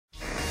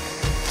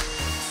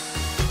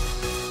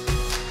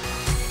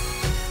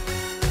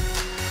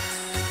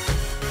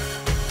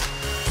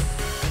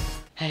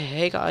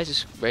Hey guys,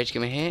 it's Rage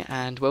Gamer here,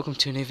 and welcome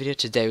to a new video.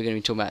 Today we're going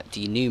to be talking about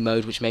the new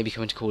mode which may be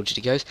coming to Call of Duty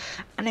Ghosts,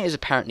 and it is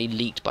apparently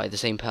leaked by the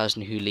same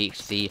person who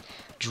leaked the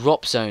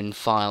drop zone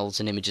files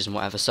and images and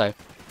whatever. So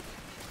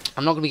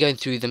I'm not going to be going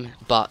through them,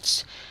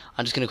 but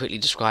I'm just going to quickly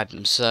describe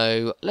them.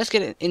 So let's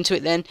get into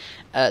it then.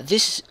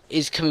 This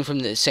is coming from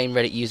the same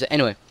Reddit user.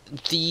 Anyway,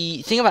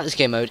 the thing about this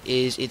game mode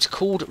is it's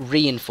called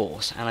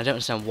Reinforce, and I don't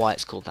understand why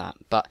it's called that,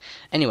 but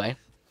anyway,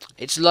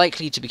 it's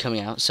likely to be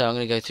coming out, so I'm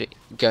going to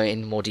go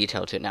in more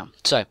detail to it now.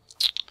 So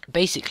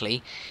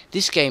basically,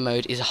 this game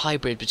mode is a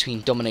hybrid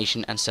between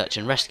domination and search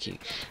and rescue,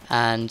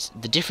 and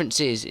the difference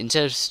is,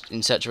 instead of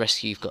in search and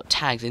rescue you've got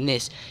tags, in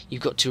this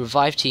you've got to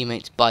revive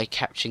teammates by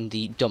capturing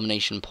the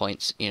domination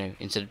points,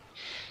 instead of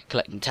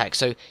collecting tags.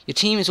 So your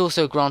team is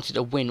also granted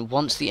a win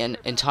once the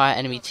entire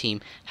enemy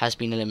team has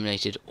been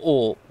eliminated,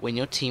 or when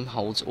your team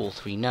holds all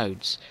 3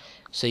 nodes.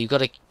 So you've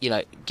got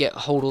to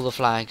hold all the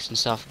flags and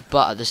stuff,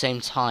 but at the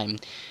same time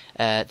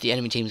the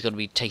enemy team's got to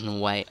be taken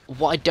away.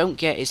 What I don't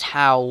get is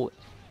how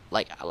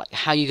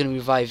how you're going to be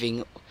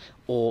reviving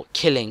or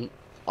killing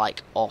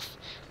off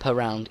per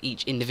round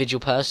each individual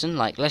person.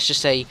 Like, let's just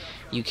say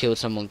you killed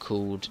someone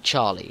called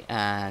Charlie,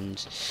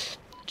 and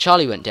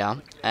Charlie went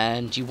down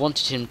and you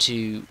wanted him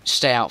to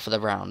stay out for the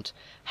round.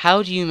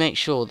 How do you make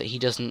sure that he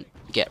doesn't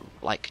get,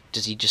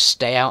 does he just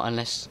stay out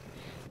unless,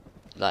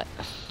 I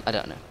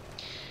don't know.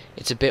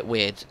 It's a bit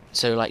weird.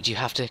 So, do you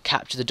have to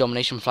capture the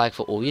domination flag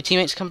for all your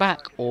teammates to come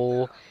back,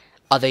 or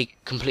are they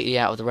completely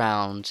out of the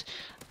round,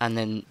 and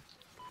then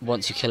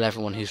once you kill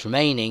everyone who's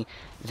remaining,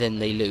 then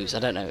they lose? I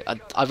don't know.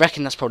 I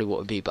reckon that's probably what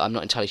it would be, but I'm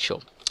not entirely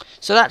sure.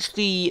 So that's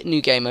the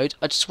new game mode.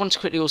 I just want to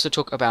quickly also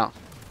talk about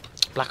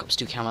Black Ops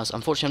 2 cameras.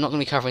 Unfortunately, I'm not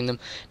going to be covering them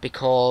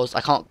because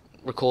I can't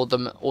record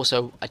them.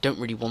 Also, I don't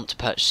really want to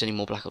purchase any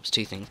more Black Ops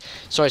 2 things.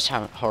 Sorry, it's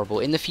horrible.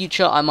 In the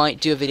future, I might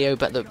do a video,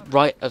 but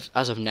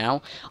as of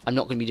now, I'm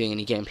not going to be doing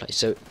any gameplay.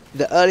 So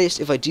the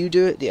earliest, if I do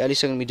it, the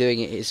earliest I'm going to be doing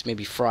it is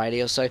maybe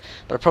Friday or so,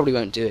 but I probably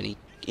won't do any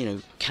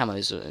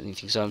camos or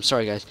anything, so I'm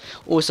sorry guys.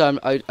 Also,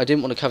 I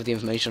didn't want to cover the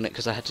information on it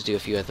because I had to do a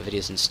few other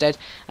videos instead,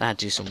 and I had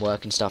to do some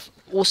work and stuff.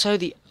 Also,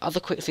 the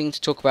other quick thing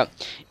to talk about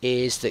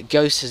is that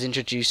Ghost has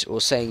introduced, or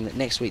saying that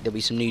next week there'll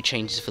be some new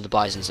changes for the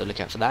Bison, so look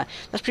out for that.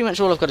 That's pretty much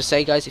all I've got to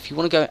say, guys. If you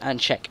want to go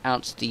and check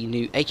out the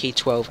new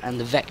AK-12 and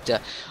the Vector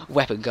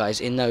weapon, guys,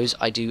 in those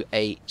I do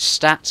a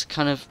stat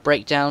kind of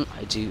breakdown,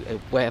 I do a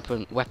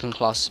weapon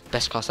class,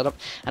 best class setup,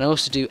 and I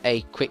also do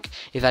a quick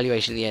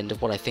evaluation at the end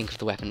of what I think of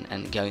the weapon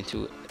and going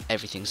through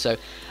everything. So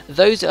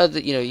those are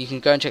the, you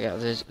can go and check out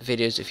those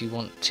videos if you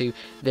want to.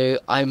 Though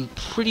I'm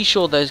pretty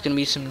sure there's going to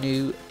be some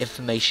new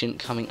information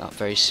coming up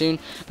very soon.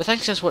 But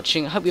thanks guys for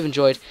watching. I hope you've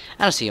enjoyed,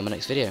 and I'll see you in my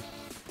next video.